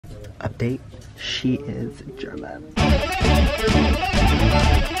Update, she is German.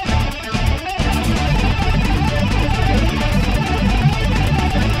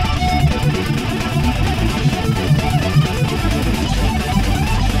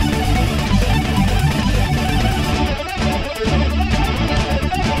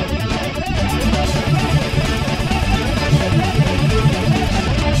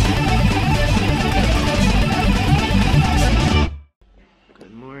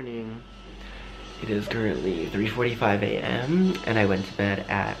 It is currently 3:45 a.m. and I went to bed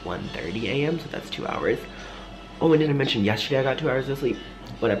at 1:30 a.m. so that's 2 hours. Oh, and did I mention yesterday I got 2 hours of sleep?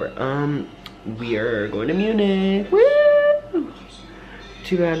 Whatever. We are going to Munich. Woo!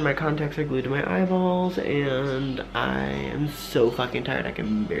 Too bad my contacts are glued to my eyeballs and I am so fucking tired I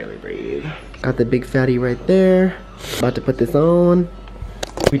can barely breathe. Got the big fatty right there. About to put this on.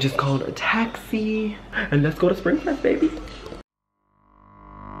 We just called a taxi and let's go to Springfest, baby.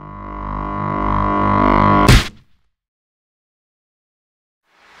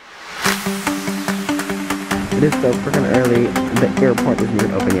 It is so freaking early. The airport isn't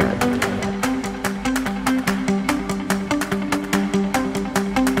even open yet.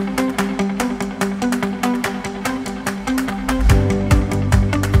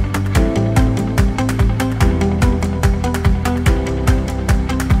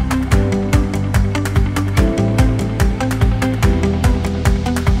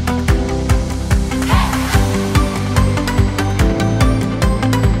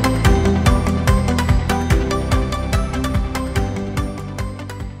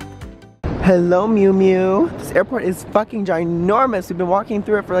 Hello, Mew Mew. This airport is fucking ginormous. We've been walking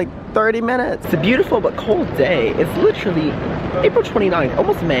through it for like 30 minutes. It's a beautiful but cold day. It's literally April 29th,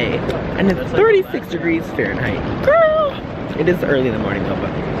 almost May, and it's 36 degrees Fahrenheit. Girl! It is early in the morning though, but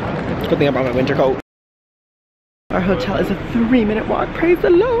good thing I brought my winter coat. Our hotel is a 3-minute walk, praise the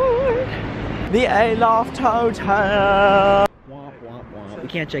Lord! The Aloft Hotel! We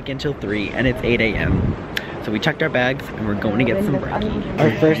can't check in till 3 and it's 8 a.m. So we checked our bags and we're going to get some brekkie. Our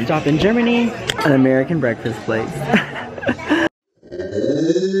first stop in Germany, an American breakfast place.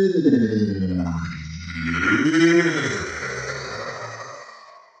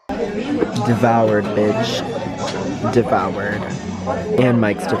 Devoured, bitch. Devoured. And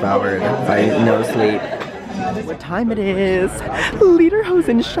Mike's devoured by no sleep. What time it is?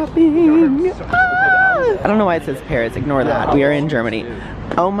 Lederhosen Shopping. Ah! I don't know why it says Paris, ignore that. We are in Germany.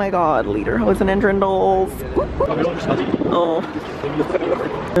 Oh my god, Lederhosen and Drindles. Oh.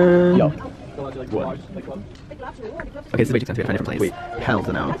 Okay, this is way too expensive. We have to find a different place. Wait, hell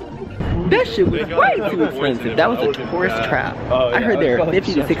no. That shit was way too expensive. That was a tourist trap. I heard they're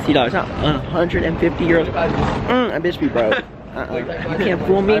 $50 to $60, not 150 euros. A bitch be broke. You can't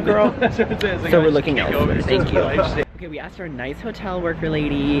fool me, girl. So we're looking elsewhere. Thank you. Okay, we asked our nice hotel worker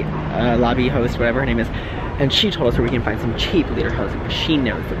lady, lobby host, whatever her name is, and she told us where we can find some cheap Lederhosen because she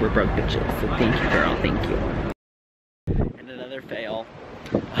knows that we're broke bitches. So thank you, girl. Thank you. And another fail.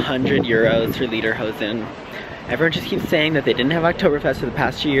 100 euros for Lederhosen. Everyone just keeps saying that they didn't have Oktoberfest for the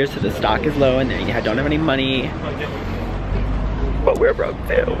past 2 years, so the stock is low and they don't have any money. But we're broke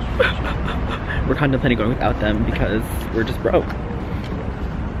too. We're contemplating going without them because we're just broke.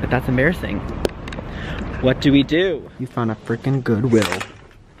 But that's embarrassing. What do we do? You found a freaking Goodwill.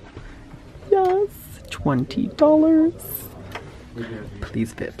 Yes, $20.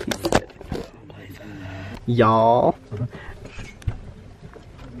 Please fit, please fit. Y'all.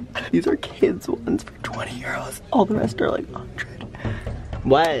 These are kids ones for 20 euros. All the rest are like 100.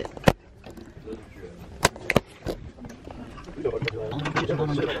 What?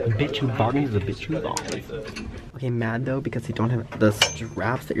 Bitch who bargains is a bitch who bargains. Okay, mad though because they don't have the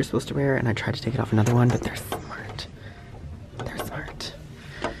straps that you're supposed to wear, and I tried to take it off another one, but they're smart. They're smart.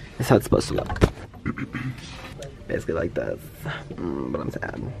 That's how it's supposed to look. Basically like this. But I'm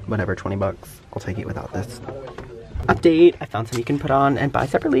sad. Whatever, 20 bucks. I'll take it without this. Update, I found some you can put on and buy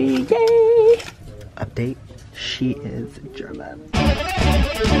separately. Yay! Update, she is German.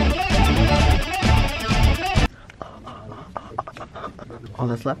 All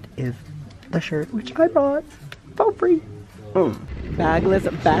that's left is the shirt, which I brought for free. Bagless,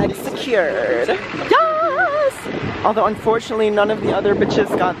 bag secured. Yes! Although unfortunately none of the other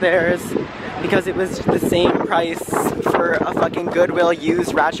bitches got theirs because it was the same price for a fucking Goodwill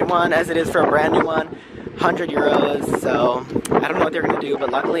used ratchet one as it is for a brand new one. 100 euros, so I don't know what they're gonna do,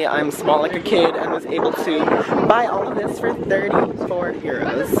 but luckily I'm small like a kid and was able to buy all of this for 34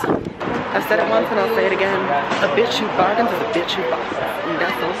 euros. I've said it once and I'll say it again. A bitch who bargains is a bitch who buys. And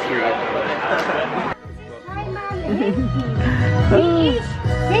that's all period.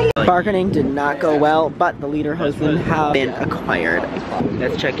 Bargaining did not go well, but the Lederhosen have been acquired.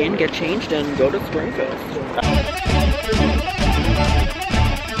 Let's check in, get changed, and go to Springfest.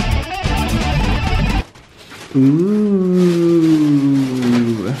 Ooh.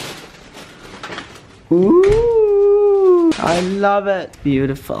 Ooh. I love it.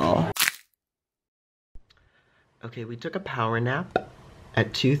 Beautiful. Okay, we took a power nap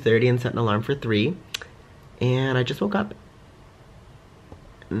at 2:30 and set an alarm for 3. And I just woke up.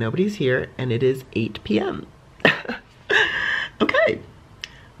 Nobody's here, and it is 8 p.m. Okay.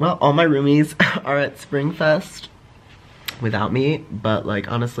 Well, all my roomies are at Springfest without me, but like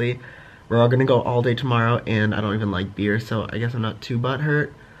honestly, we're all gonna go all day tomorrow, and I don't even like beer, so I guess I'm not too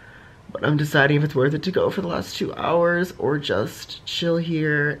butthurt. But I'm deciding if it's worth it to go for the last 2 hours or just chill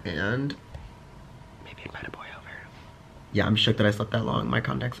here and maybe invite a boy over. Yeah, I'm shook that I slept that long. My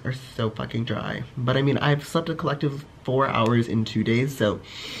contacts are so fucking dry. But I mean, I've slept a collective 4 hours in 2 days, so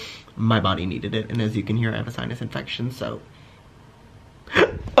my body needed it. And as you can hear, I have a sinus infection, so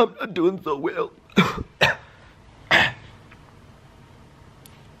I'm not doing so well.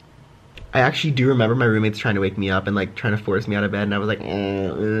 I actually do remember my roommates trying to wake me up and like trying to force me out of bed, and I was like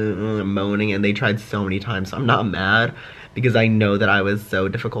moaning, and they tried so many times, so I'm not mad because I know that I was so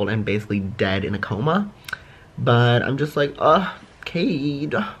difficult and basically dead in a coma. But I'm just like,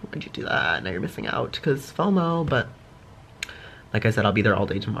 Cade, why'd you do that? Now you're missing out because FOMO. But like I said, I'll be there all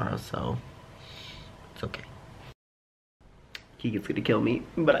day tomorrow, so it's okay. Keegan's gonna kill me,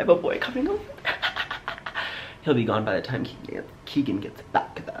 but I have a boy coming over. He'll be gone by the time Keegan gets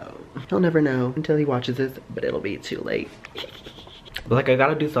back, though. He'll never know until he watches this, but it'll be too late. But like, I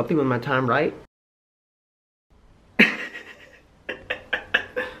gotta do something with my time, right?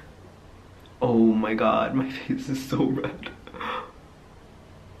 Oh my god, my face is so red.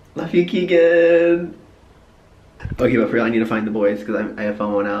 Love you, Keegan. Okay, but for real, I need to find the boys because I have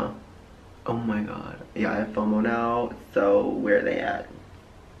FOMO now. Oh my god. Yeah, I have FOMO now, so where are they at?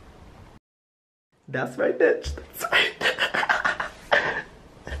 That's right, bitch. That's right.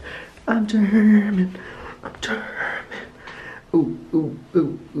 I'm German. I'm German. Ooh, ooh,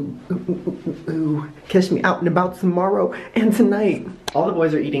 ooh, ooh, ooh, ooh, ooh, ooh. Catch me out and about tomorrow and tonight. All the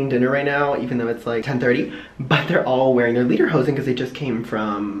boys are eating dinner right now, even though it's like 10:30, but they're all wearing their Lederhosen because they just came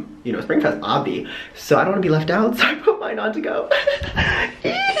from, you know, Springfest, obvi. So I don't want to be left out, so I put mine on to go.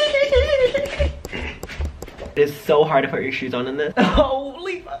 It's so hard to put your shoes on in this.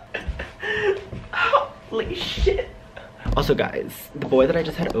 Holy fuck. Holy shit. Also guys, the boy that I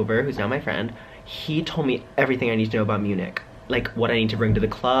just had over, who's now my friend, he told me everything I need to know about Munich. Like what I need to bring to the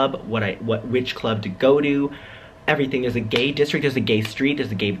club, which club to go to, everything. There's a gay district, there's a gay street,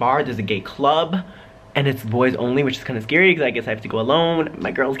 there's a gay bar, there's a gay club, and it's boys only, which is kind of scary because I guess I have to go alone.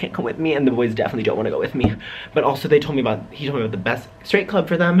 My girls can't come with me, and the boys definitely don't want to go with me. But also he told me about the best straight club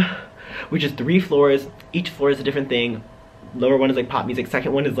for them, which is 3 floors. Each floor is a different thing. Lower one is like pop music,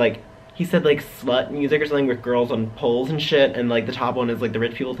 second one is like, he said like slut music or something with girls on poles and shit, and like the top one is like the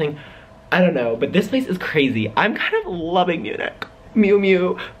rich people thing. I don't know, but this place is crazy. I'm kind of loving Munich. Mew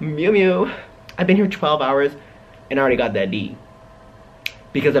mew, mew mew. I've been here 12 hours and I already got that D.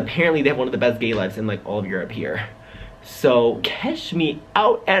 Because apparently they have one of the best gay lives in like all of Europe here. So catch me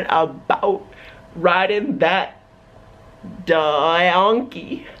out and about riding that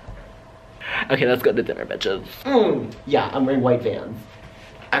donkey. Okay, let's go to dinner, bitches. Yeah, I'm wearing white Vans.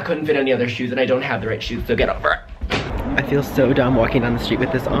 I couldn't fit any other shoes and I don't have the right shoes, so get over it. I feel so dumb walking down the street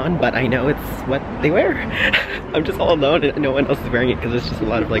with this on, but I know it's what they wear. I'm just all alone and no one else is wearing it because it's just a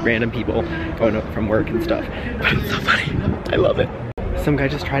lot of like random people going up from work and stuff. But it's so funny. I love it. Some guy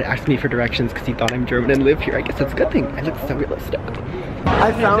just tried to ask me for directions because he thought I'm German and live here. I guess that's a good thing. I look so realistic.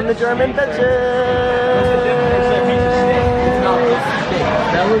 I found the German bitches!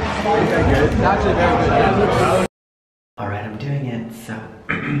 That looks good. Actually very good. Alright, I'm doing it. So,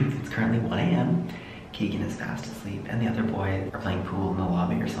 it's currently 1 a.m. Keegan is fast asleep and the other boys are playing pool in the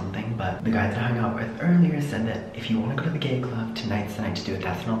lobby or something, but the guy that I hung out with earlier said that if you want to go to the gay club, tonight's the night to do it.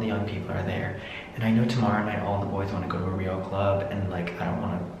 That's when all the young people are there. And I know tomorrow night all the boys want to go to a real club, and like I don't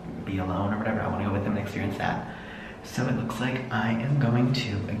want to be alone or whatever. I want to go with them and experience that. So it looks like I am going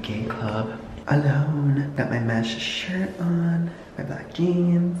to a gay club alone. Got my mesh shirt on, my black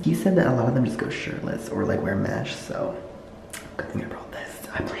jeans. He said that a lot of them just go shirtless or like wear mesh, so good thing I brought this.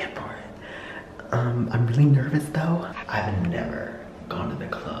 I planned for it. I'm really nervous though. I've never gone to the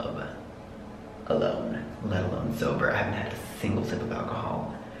club alone, let alone sober. I haven't had a single sip of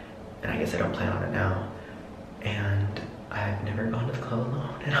alcohol, and I guess I don't plan on it now. And I've never gone to the club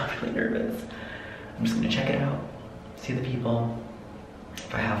alone, and I'm really nervous. I'm just gonna check it out, see the people.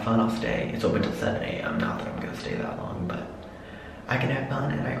 If I have fun, I'll stay. It's open till 7 a.m. Not that I'm gonna stay that long, but I can have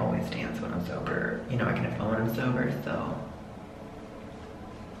fun and I always dance when I'm sober. You know, I can have fun when I'm sober, so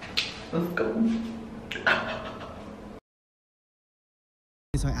let's go.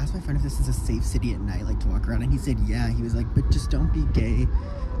 So I asked my friend if this is a safe city at night, like to walk around, and he said yeah. He was like, but just don't be gay,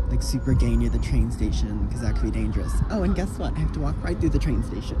 like super gay near the train station, because that could be dangerous. Oh, and guess what? I have to walk right through the train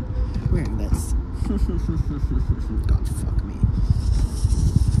station wearing this. God, fuck me.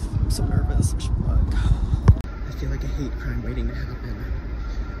 I'm so nervous. I feel like a hate crime waiting to happen.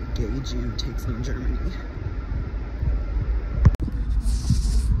 Gay Jew takes on Germany.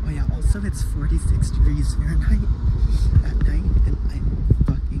 Oh yeah, also it's 46 degrees Fahrenheit at night, and I'm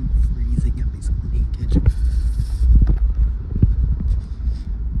fucking freezing. I'm basically naked.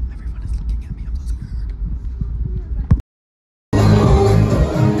 Everyone is looking at me. I'm so scared.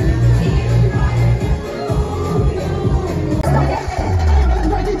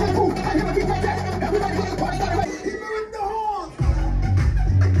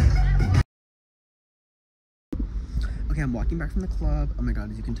 Okay, I'm walking back from the club. Oh my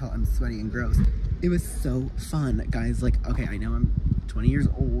god, as you can tell, I'm sweaty and gross. It was so fun, guys. Like, okay, I know I'm 20 years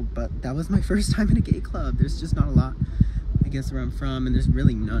old, but that was my first time in a gay club. There's just not a lot, I guess, where I'm from, and there's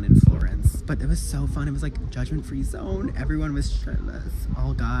really none in Florence. But it was so fun. It was like judgment-free zone. Everyone was shirtless.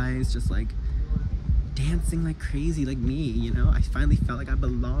 All guys just like dancing like crazy, like me, you know? I finally felt like I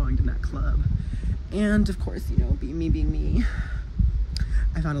belonged in that club. And of course, you know, being me,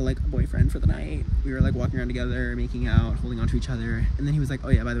 I found a boyfriend for the night. We were like walking around together, making out, holding on to each other. And then he was like, oh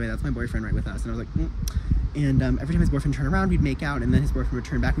yeah, by the way, that's my boyfriend right with us. And I was like, And every time his boyfriend turned around, we'd make out, and then his boyfriend would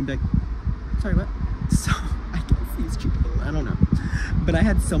turn back and we'd be like, sorry, what? So I guess these two people, I don't know. But I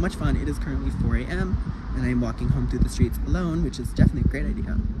had so much fun. It is currently 4 a.m. and I'm walking home through the streets alone, which is definitely a great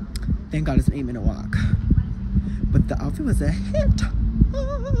idea. Thank God it's an 8-minute walk. But the outfit was a hit.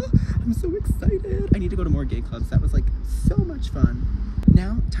 I'm so excited. I need to go to more gay clubs. That was like so much fun.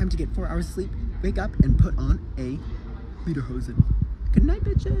 Now, time to get 4 hours sleep, wake up, and put on a Lederhosen. Good night,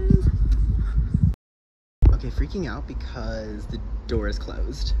 bitches. Okay, freaking out because the door is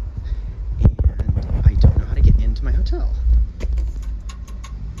closed. And I don't know how to get into my hotel.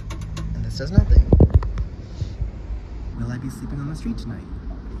 And this does nothing. Will I be sleeping on the street tonight?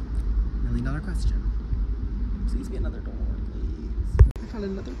 $1 million question. Please be another door, please. I found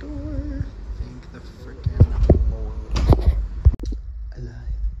another door. Thank the frickin' Lord. Alive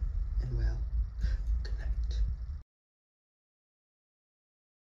and well. Good night.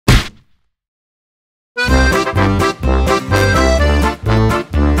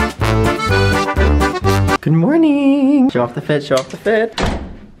 Good morning. Show off the fit, show off the fit.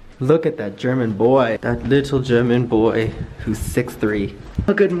 Look at that German boy. That little German boy who's 6'3".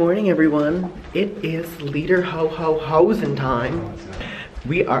 Well, good morning, everyone. It is Lederhosen time.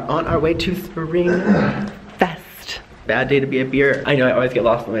 We are on our way to Spring Fest. Bad day to be a beer. I know I always get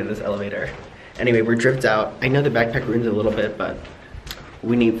lost on the way to this elevator. Anyway, we're dripped out. I know the backpack ruins a little bit, but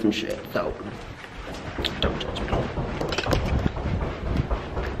we need some shit, so don't judge me.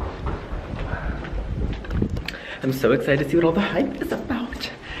 I'm so excited to see what all the hype is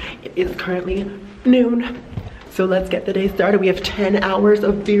about. It is currently noon, so let's get the day started. We have 10 hours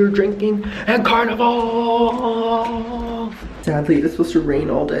of beer drinking and carnival. Sadly, it's supposed to rain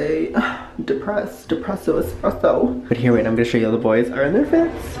all day. Depresso espresso. But here, wait, I'm gonna show you all the boys are in their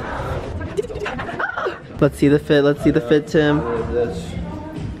fits. Let's see the fit, Tim.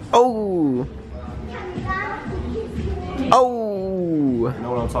 Oh! Oh! You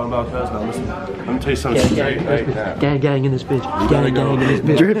know what I'm talking about, cuz? Now listen, let me tell you something straight right now. Gang in this bitch. Gang in this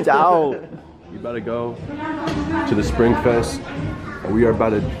bitch. Dripped out. We about to go to the Spring Fest, and we are about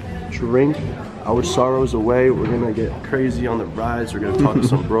to drink our sorrows away. We're gonna get crazy on the rides. We're gonna talk to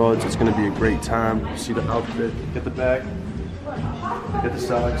some broads. It's gonna be a great time. See the outfit, get the bag, get the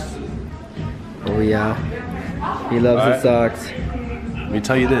socks. Oh yeah, he loves the socks. Let me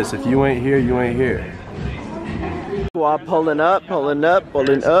tell you this, if you ain't here, you ain't here. Squad pulling up, up.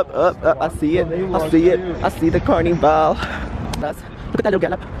 I see it. I see the carnival. Look at that little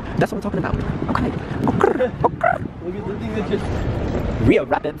gallop. That's what I'm talking about. Okay. Look at the thing that just Rio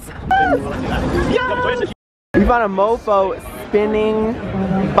Rapids. We found a mofo spinning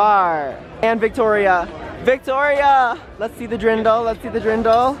bar. And Victoria. Let's see the drindle.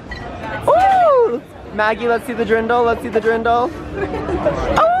 Woo! Maggie, let's see the drindle.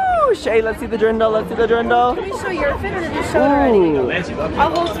 Oh, Shay, let's see the drindle. Can we show your fit or did you show it already?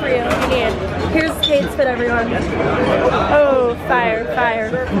 I'll hold for you if you need. Here's Cade's fit, everyone. Oh, fire,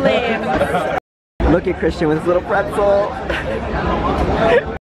 flames. Look at Christian with his little pretzel.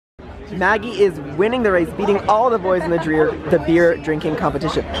 Maggie is winning the race, beating all the boys in the beer drinking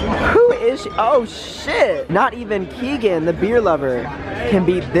competition. Who is she? Oh shit! Not even Keegan, the beer lover, can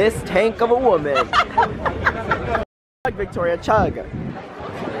beat this tank of a woman. Chug, Victoria, chug.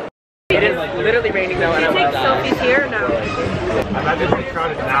 It is literally raining though, and I want to die. Selfies here now. I'm not just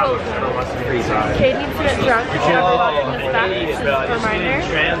crowded now, but everyone wants to be inside. Cade needs to get drunk. Watching this back, this is a reminder.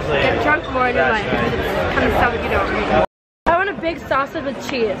 Get drunk more in your life. It's kind of stuff you don't need. I want a big sausage with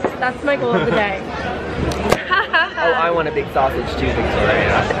cheese. That's my goal of the day. Oh, I want a big sausage too,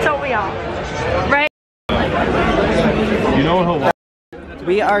 Victoria. Don't we all? Right? You know what?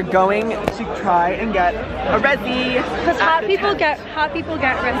 We are going to try and get a resi. Because hot people get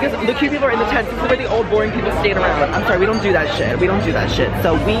resi. Because the cute people are in the tent. This is where the old boring people stand around. I'm sorry, we don't do that shit. We don't do that shit.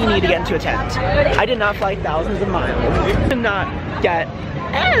 So we need to get into a tent. I did not fly thousands of miles to not get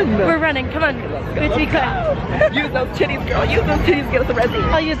in. We're running. Come on. We have to be quick. Use those titties, girl. Use those titties to get us a resi.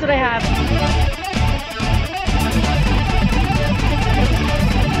 I'll use what I have.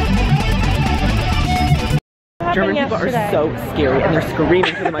 German people are so scary and they're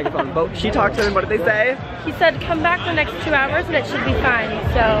screaming through the microphone. But she talked to them, what did they say? He said, come back the next 2 hours and it should be fine.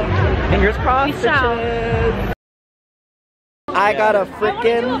 So, fingers crossed. We shall. I got a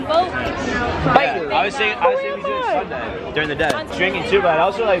freaking bite. I was saying we do it Sunday during the day. Drinking too, but I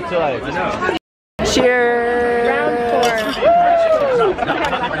also like to you know. Cheers. Round 4.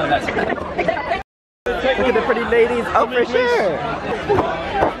 Look at the pretty ladies. Oh, for sure.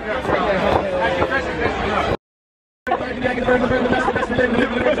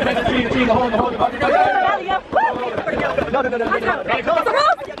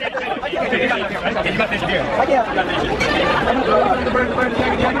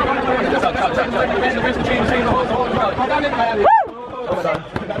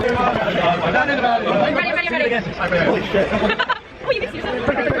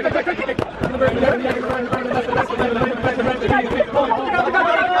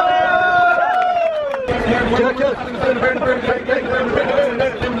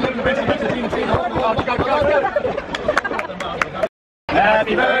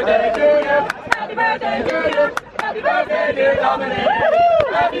 Happy birthday to you. Happy birthday to you. Happy birthday, dear Dominic.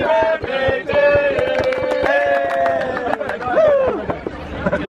 Happy birthday to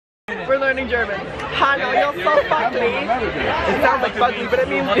you. We're learning German. Hallo, you're so fugly. It sounds like fugly, but it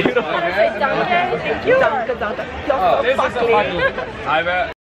means beautiful. Danke. Thank you. Danke, danke. You're so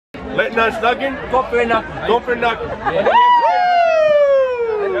fugly. Late night snugging? Go for nothing. Go for nothing.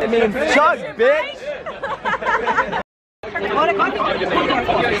 It means chug, bitch. We're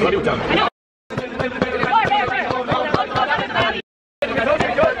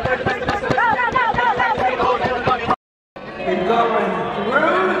going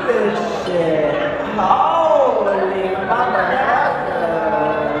through this shit. Holy mother.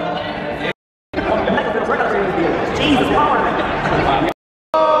 Jesus.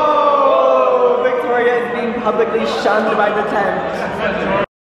 Oh, Victoria is being publicly shunned by the tent.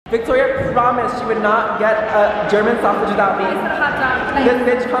 Victoria promised she would not get a German sausage without me. This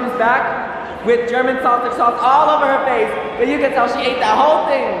bitch comes back with German sausage sauce all over her face, but you can tell she ate that whole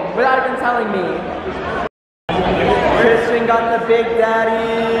thing without even telling me. Christian got the Big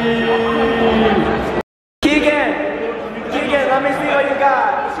Daddy. Keegan, let me see what you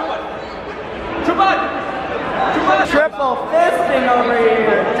got. Triple fisting over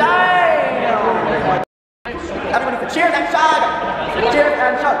here. Damn. Everybody say cheers and chug! Cheers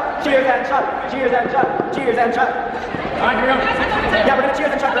and chug! Cheers and chug! Cheers and chug! Cheers and chug! Alright, here we go. Yeah, we're gonna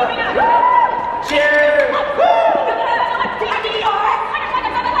cheers and chug, girl. Cheers!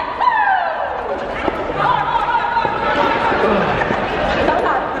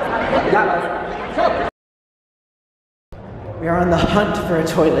 We are on the hunt for a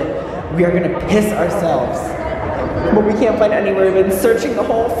toilet. We are gonna piss ourselves. But we can't find anywhere. We've been searching the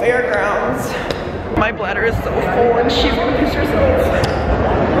whole fairgrounds. My bladder is so full and she's gonna piss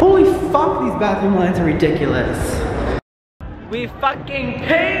herself. Holy fuck, these bathroom lines are ridiculous. We fucking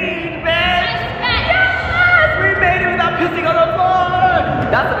paid, bitch! Yes! We made it without pissing on the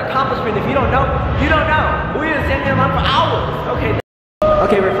floor! That's an accomplishment. If you don't know, you don't know. We were standing in line for hours.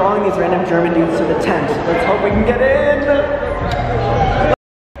 Okay, we're following these random German dudes to the tent. Let's hope we can get in.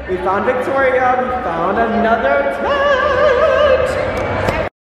 We found Victoria. We found another tent.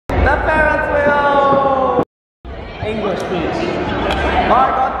 The Ferris wheel. English, please.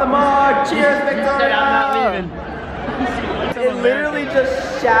 Mark got the mark. Cheers, Victoria. I'm not leaving. It literally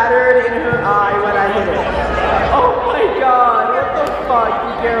just shattered in her eye when I hit it. Oh my god, what the fuck?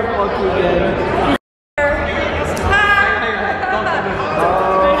 Be careful, Keegan. Oh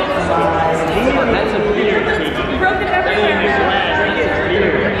my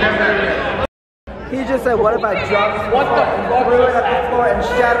god. just said, what if I dropped what the fuck threw it at the floor and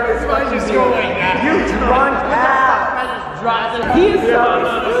shattered his fucking view? You drunk ass! He is so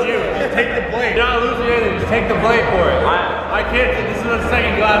stupid. Just take the blame. You're not losing anything. Just take the blame for it. I can't. This is the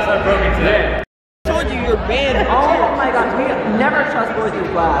second glass I've broken today. I told you you're banned. Oh my god, we never trust boys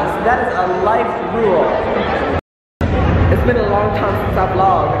with glass. That is a life rule. It's been a long time since I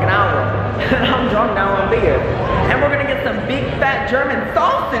vlogged, like an hour. And I'm drunk now on beer. And we're gonna get some big fat German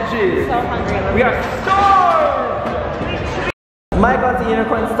sausages. So hungry. We are starved. Mike wants a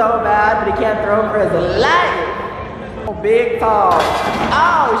unicorn so bad, but he can't throw for his life. Oh, big tall.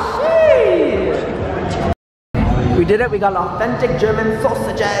 Oh shit. We did it. We got authentic German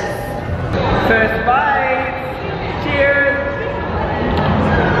sausages. First bite. Cheers.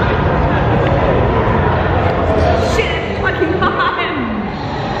 Shit, it's fucking hot.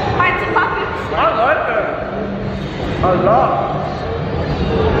 Mine's hot. I like it. A lot.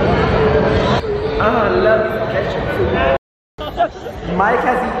 I love ketchup too. Mike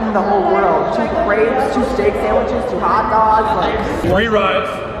has eaten the whole world. 2 crepes, 2 steak sandwiches, 2 hot dogs, like 3 rides,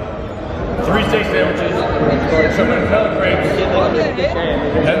 3 steak sandwiches, some Nutella crepes,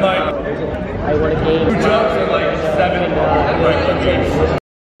 and like 2 jumps and like 7 regular drinks.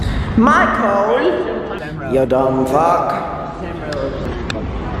 Michael! You dumb fuck.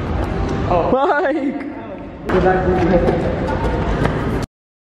 Oh. Mike!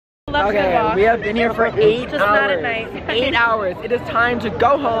 Okay, we have been here for 8 Just hours. not at night. 8 hours. It is time to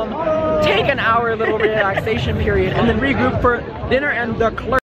go home, take an hour little relaxation period, and then regroup for dinner and the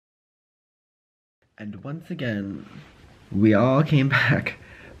clerk. And once again, we all came back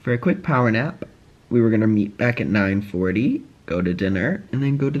for a quick power nap. We were gonna meet back at 9:40, go to dinner, and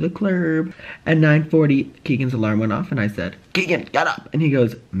then go to the club. At 9:40, Keegan's alarm went off, and I said, "Keegan, get up!" And he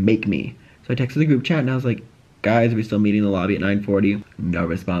goes, "Make me." So I texted the group chat, and I was like, "Guys, are we still meeting in the lobby at 9:40? No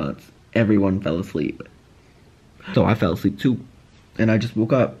response. Everyone fell asleep. So I fell asleep too. And I just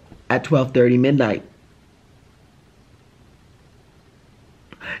woke up at 12:30 midnight.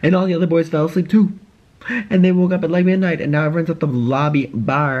 And all the other boys fell asleep too. And they woke up at like midnight, and now everyone's at the lobby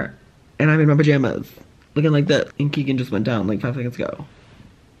bar. And I'm in my pajamas, looking like that. And Keegan just went down like 5 seconds ago.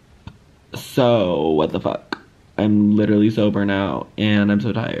 So, what the fuck? I'm literally sober now, and I'm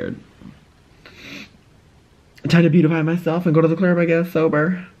so tired. Time to beautify myself and go to the club, I guess,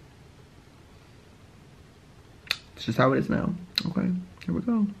 sober. It's just how it is now. Okay, here we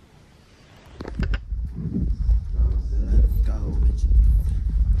go. Let's go, bitches.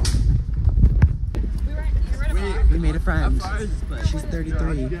 We made a friend. She's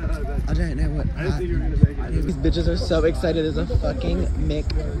 33. I don't know what happened. These bitches are so excited. There's a fucking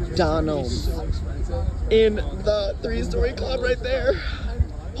McDonald's in the 3-story club right there.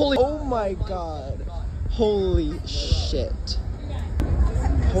 Holy, oh my god. Holy shit.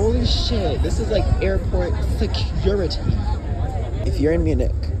 Holy shit. This is like airport security. If you're in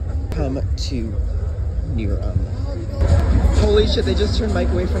Munich, come to Neuraum. Holy shit, they just turned Mike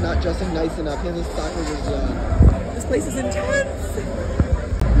away for not dressing nice enough. He has a soccer jersey on. This place is intense.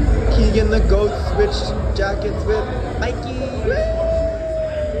 Keegan the goat switched jackets with Mikey.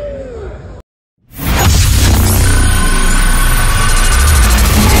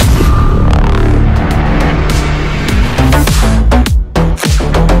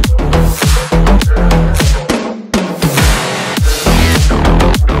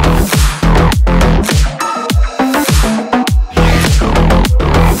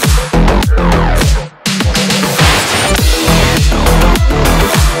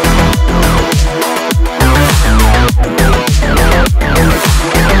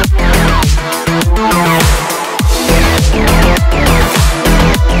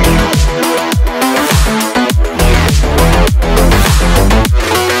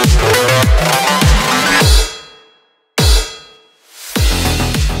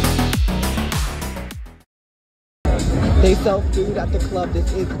 They sell food at the club.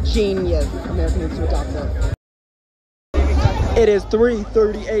 This is genius. America needs to adopt that. It is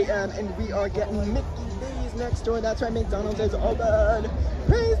 3:30 a.m. and we are getting Mickey D's next door. That's right, McDonald's is open.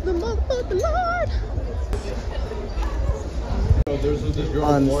 Praise the motherfucking Lord.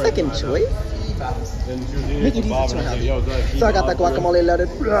 On second choice, Mickey D's is too healthy. So I got the guacamole loaded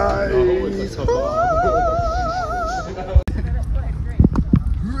fries.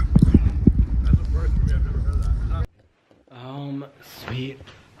 Sweet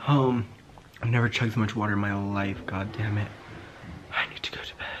home. I've never chugged so much water in my life. God damn it. I need to go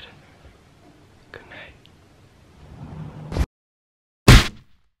to bed. Good night.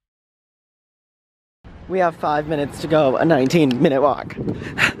 We have 5 minutes to go. A 19-minute walk.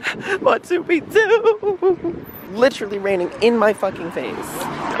 What do we do? literally raining in my fucking face.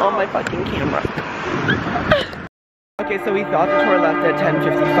 On my fucking camera. Okay, so we thought the tour left at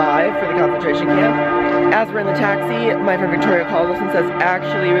 10:55 for the concentration camp. As we're in the taxi, my friend Victoria calls us and says,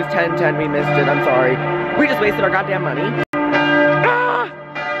 actually it was 10:10, we missed it, I'm sorry. We just wasted our goddamn money. Ah!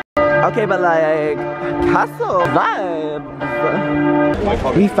 Okay, but like, castle vibes.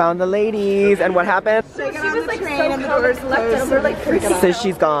 We found the ladies, and what happened? She was like so and the doors left and we're like freaking out. So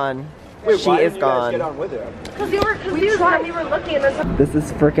she's gone. She is gone. Because we were looking and then This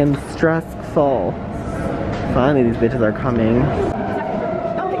is freaking stressful. Finally, these bitches are coming.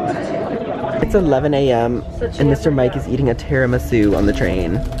 It's 11 a.m. and Mr. Mike is eating a tiramisu on the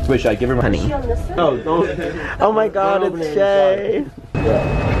train. Wait, should I give her Honey. Oh, don't. Oh my god, it's Shay.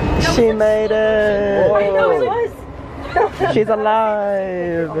 She made it. I know it was. She's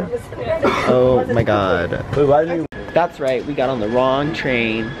alive. Oh my god. Wait, why did you? That's right, we got on the wrong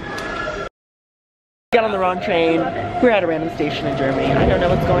train. We got on the wrong train. We're at a random station in Germany. I don't know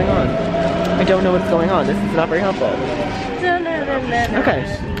what's going on. I don't know what's going on. This is not very helpful. Okay,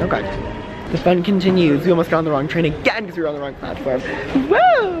 okay. The fun continues. We almost got on the wrong train again because we were on the wrong platform.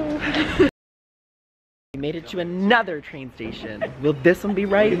 Woo! We made it to another train station. Will this one be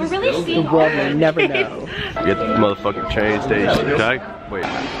right? We're really seeing The world will never know. Get the motherfucking train station. Okay? Wait.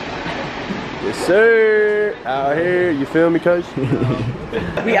 Yes, sir. Out here. You feel me, coach?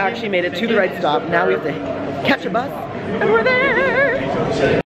 We actually made it to the right stop. Now we have to catch a bus, and we're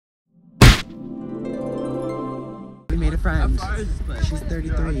there. We made a friend. She's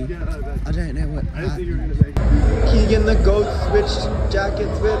 33. I don't know what happened. Keegan the goat switched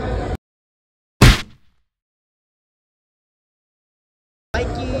jackets with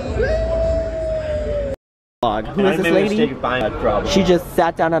Who is this lady? She just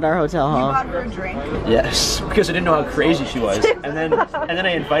sat down at our hotel, huh? You bought her a drink? Yes, because I didn't know how crazy she was. And then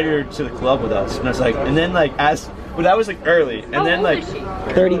I invited her to the club with us. And I was like, and then like well that was like early. And then like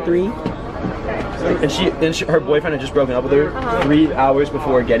 33. and her boyfriend had just broken up with her 3 hours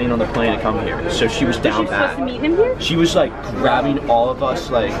before getting on the plane to come here. So she was down bad. supposed to meet him here? She was like grabbing all of us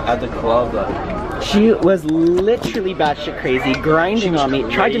like at the club like. She was literally batshit crazy, grinding on me,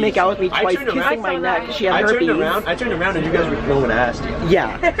 tried to make out with me twice, kissing my neck. She had herpes. I turned around and you guys were throwing ass.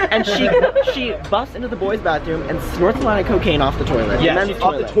 Yeah, and she busts into the boys' bathroom and snorts a line of cocaine off the toilet. Yeah, the men's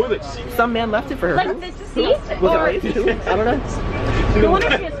off the toilet seat. Some man left it for her. Like this seat? Was it laced too? I don't know. No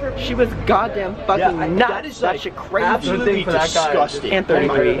wonder she has herpes. She was goddamn fucking nuts. That is like shit crazy. absolutely disgusting. And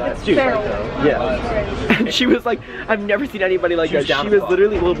 33. Dude, yeah. And she was like, I've never seen anybody like that. She was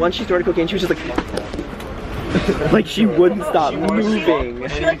literally, well, once she snorted cocaine, she was just like, like she wouldn't stop moving.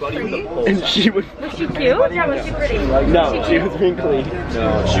 And she would. Was she cute? Yeah, was she pretty? No, she was wrinkly.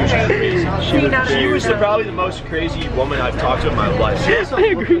 no, she was crazy. She was probably the most crazy woman I've talked to in my life. I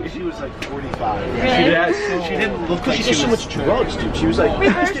agree. She was like 45. She didn't look like she did so much drugs, dude. She was like,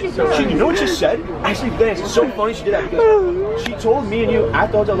 you know what she said? Actually, Lance, it's so funny she did that because she told me and you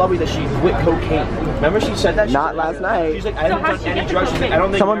at the hotel lobby that she quit cocaine. Remember she said that? Not last night. She's like, I haven't done any drugs. She's like, I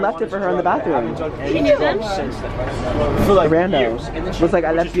don't think Someone left it for her in the bathroom. She knew them? Since then. For like Rando. years. And then she Was like,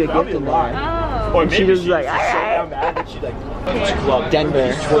 I left you a gift in there. Oh. Or And she maybe was like, so down bad that she like club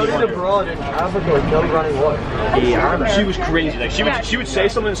Denver. Studied abroad in Africa with no running water. Yeah, she was crazy. Like she would say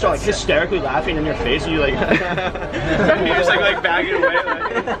something and start like hysterically laughing in your face, and you like you just like backing away,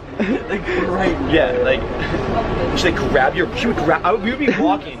 like right. Yeah, like she like grab your. She would grab. We would be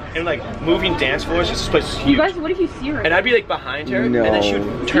walking and like moving dance floors. This place is huge. You guys, what if you see her? And I'd be like behind her, and then she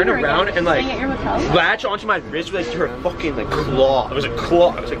would turn around and like Staying at your hotel? latch onto my wrist with like her fucking like claw. It was a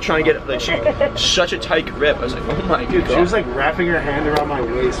claw. I was like trying to get like she such a tight grip. I was like, oh my god. She was like wrapping her hand around my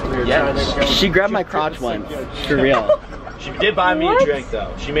waist when we were trying to go. She grabbed my crotch once. For real. She did buy me a drink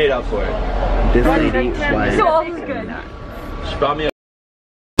though. She made up for it. This lady was. So all is good. She bought me a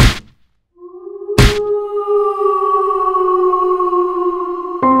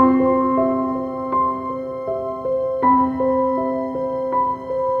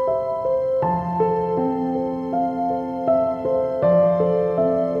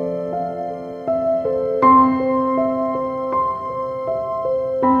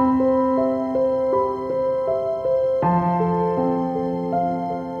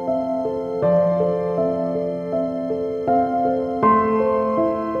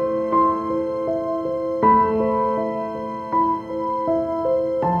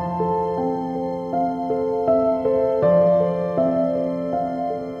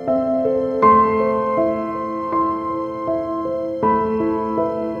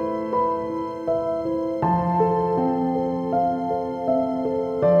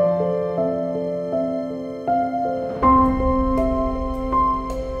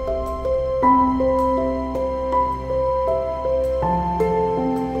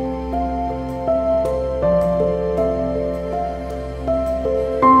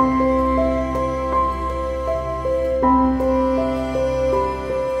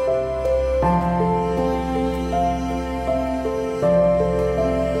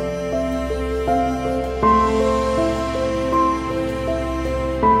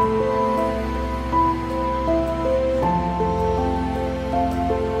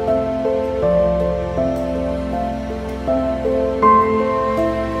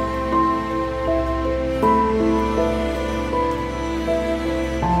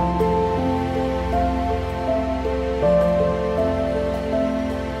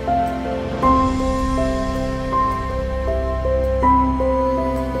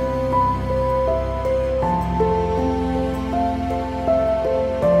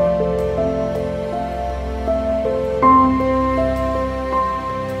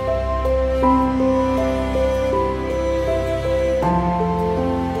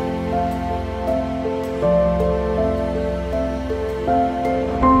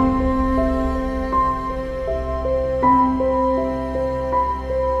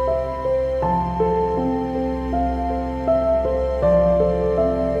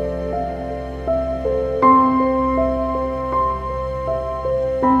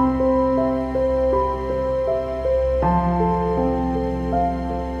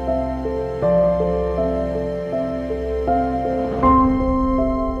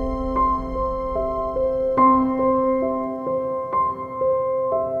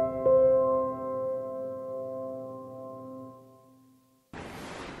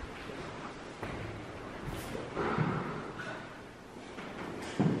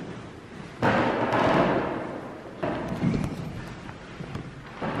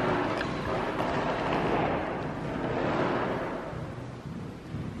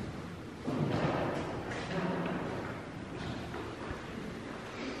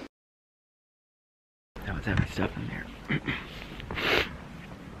That was every stuff in there.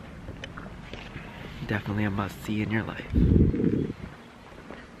 Definitely a must-see in your life.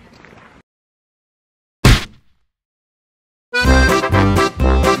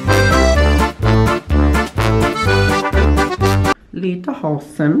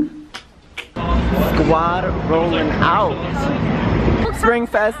 Lederhosen. Squad rolling out.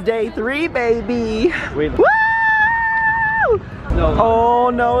 Springfest day 3, baby. Woo!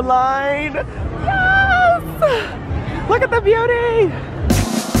 Oh, no line. Yes! Look at the beauty.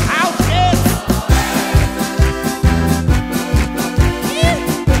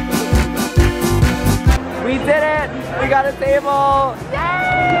 We did it! We got a table!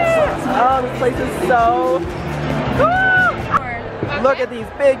 Yay! Oh, this place is so... Woo! Look at these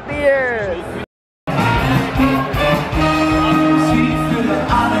big beers!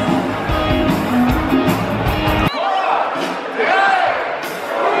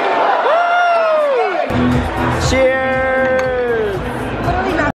 Cheers!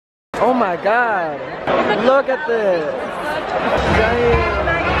 Oh my god! Look at this!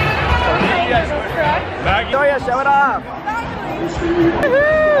 Victoria, show it off!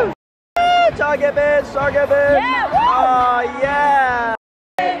 Woohoo! Target bitch! Target bitch! Yeah! Oh yeah!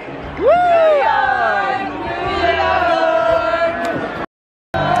 Woo!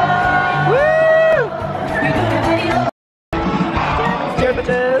 Woo! Cheers,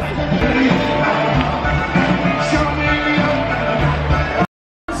 bitches!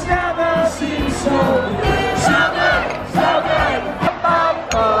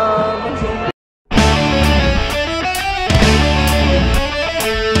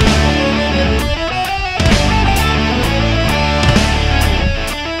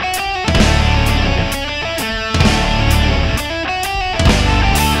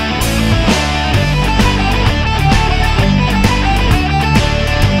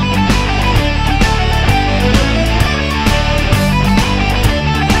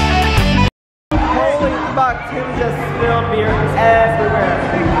 Tim just spilled beer everywhere.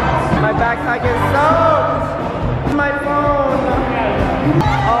 My backpack is soaked. My phone.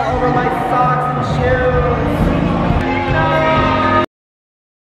 All over my socks and shoes.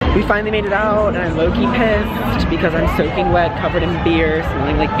 We finally made it out and I'm low-key pissed because I'm soaking wet, covered in beer,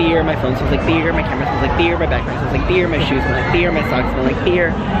 smelling like beer. My phone smells like beer, my camera smells like beer, my backpack smells like beer, my shoes smell like beer, my socks smell like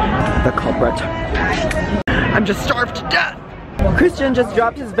beer. The culprit. I'm just starved to death. Christian just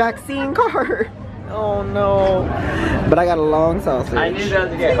dropped his vaccine card. Oh no. But I got a long sausage. I need that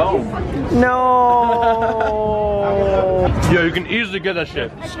to get home. No. Yo, you can easily get that shit.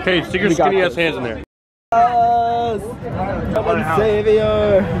 Hey, stick your skinny ass hands in there. Yes. Come on,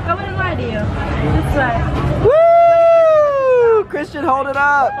 Savior. I wouldn't lie to you. This way. Woo! Christian, hold it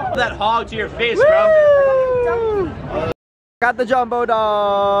up. That hog to your face, Woo! bro. Got the jumbo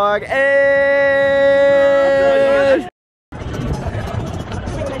dog. Hey!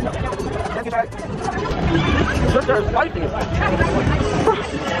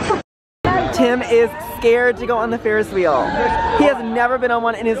 Tim is scared to go on the Ferris wheel. He has never been on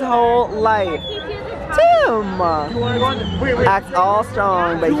one in his whole life. Tim! Acts all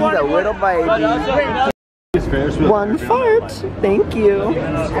strong, but he's a little baby. One fart. Thank you.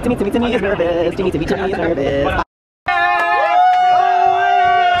 Timmy is nervous. Timmy is nervous.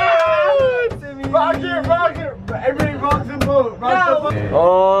 Rock it, rock it! Everybody rocks and moves.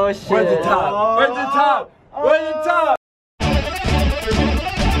 Oh shit. Where's the top? Where's the top? Where's the top?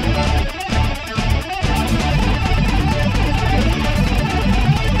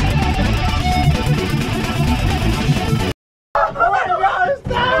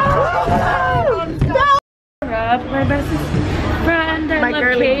 My best friend, I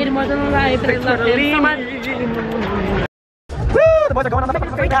love Cade more than life, and I love him so much. Woo! The boys are going on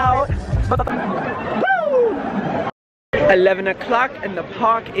the street out. Woo! 11 o'clock and the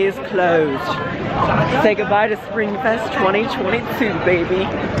park is closed. Say goodbye to Springfest 2022, baby.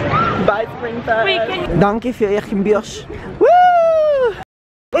 Bye, Springfest. Danke für Ihr Bios. Woo!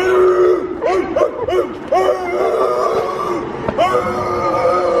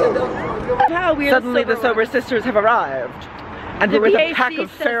 Suddenly the sober sisters have arrived. And we're with a pack of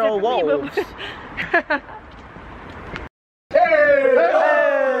feral wolves.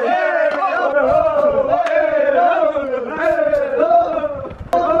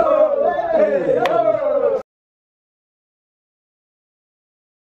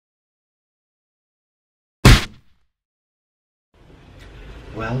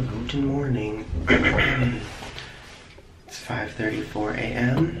 Well, guten morning. It's 5:34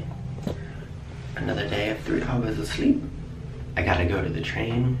 a.m. Another day of 3 hours of sleep. I gotta go to the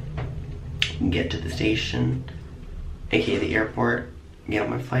train, get to the station, aka the airport, get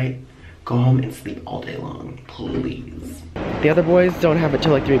on my flight, go home and sleep all day long, please. The other boys don't have it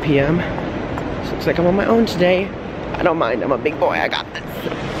till like 3 p.m. So looks like I'm on my own today. I don't mind, I'm a big boy, I got this.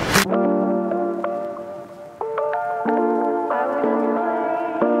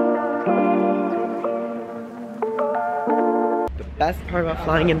 The best part about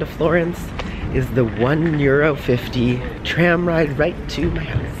flying into Florence is the €1.50 tram ride right to my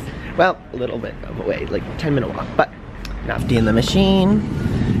house. Well, a little bit of a way, like 10-minute walk, but Nafti in the machine.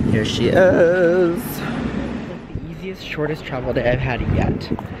 Here she is. The easiest, shortest travel day I've had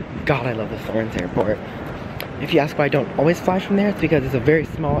yet. God, I love the Florence airport. If you ask why I don't always fly from there, it's because it's a very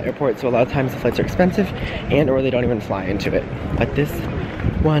small airport, so a lot of times the flights are expensive and or they don't even fly into it. But this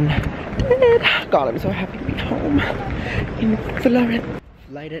one did. God, I'm so happy to be home in Florence.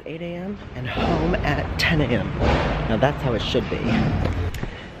 Flight at 8 a.m. and home at 10 a.m. Now that's how it should be.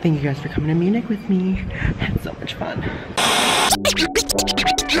 Thank you guys for coming to Munich with me. I had so much fun.